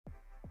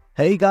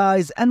Hey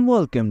guys, and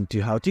welcome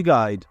to How to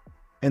Guide.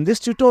 In this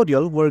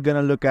tutorial, we're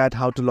gonna look at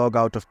how to log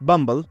out of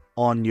Bumble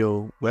on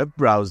your web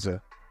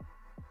browser.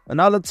 And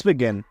now let's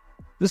begin.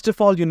 First of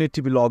all, you need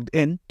to be logged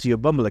in to your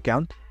Bumble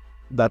account.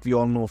 That we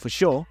all know for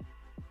sure.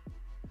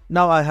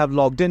 Now I have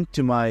logged in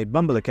to my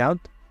Bumble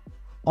account.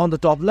 On the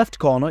top left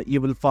corner,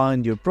 you will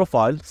find your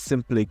profile.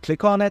 Simply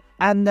click on it.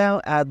 And now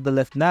at the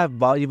left nav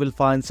bar, you will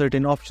find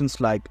certain options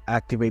like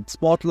Activate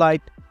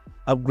Spotlight,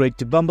 Upgrade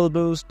to Bumble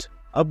Boost,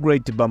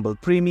 Upgrade to Bumble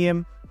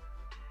Premium,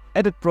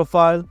 Edit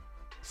Profile,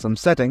 some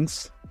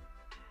settings.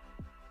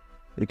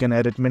 You can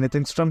edit many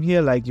things from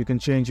here, like you can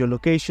change your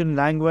location,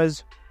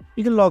 language.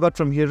 You can log out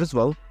from here as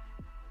well.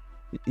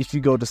 If you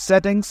go to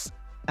Settings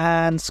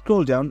and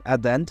scroll down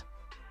at the end,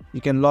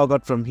 you can log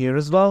out from here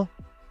as well.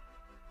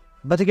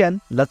 But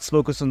again, let's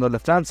focus on the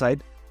left hand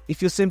side.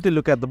 If you simply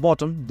look at the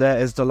bottom, there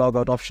is the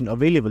logout option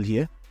available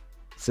here.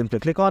 Simply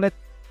click on it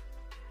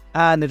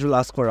and it will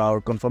ask for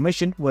our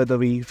confirmation whether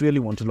we really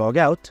want to log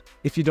out.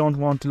 If you don't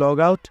want to log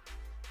out,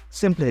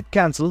 simply hit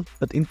cancel.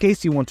 But in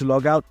case you want to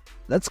log out,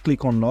 let's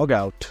click on log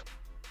out.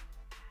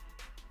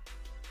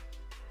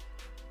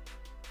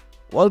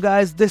 Well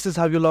guys, this is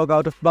how you log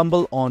out of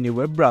Bumble on your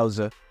web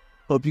browser.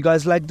 Hope you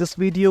guys liked this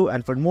video,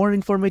 and for more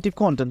informative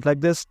content like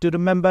this, do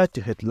remember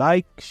to hit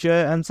like,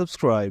 share and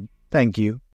subscribe. Thank you.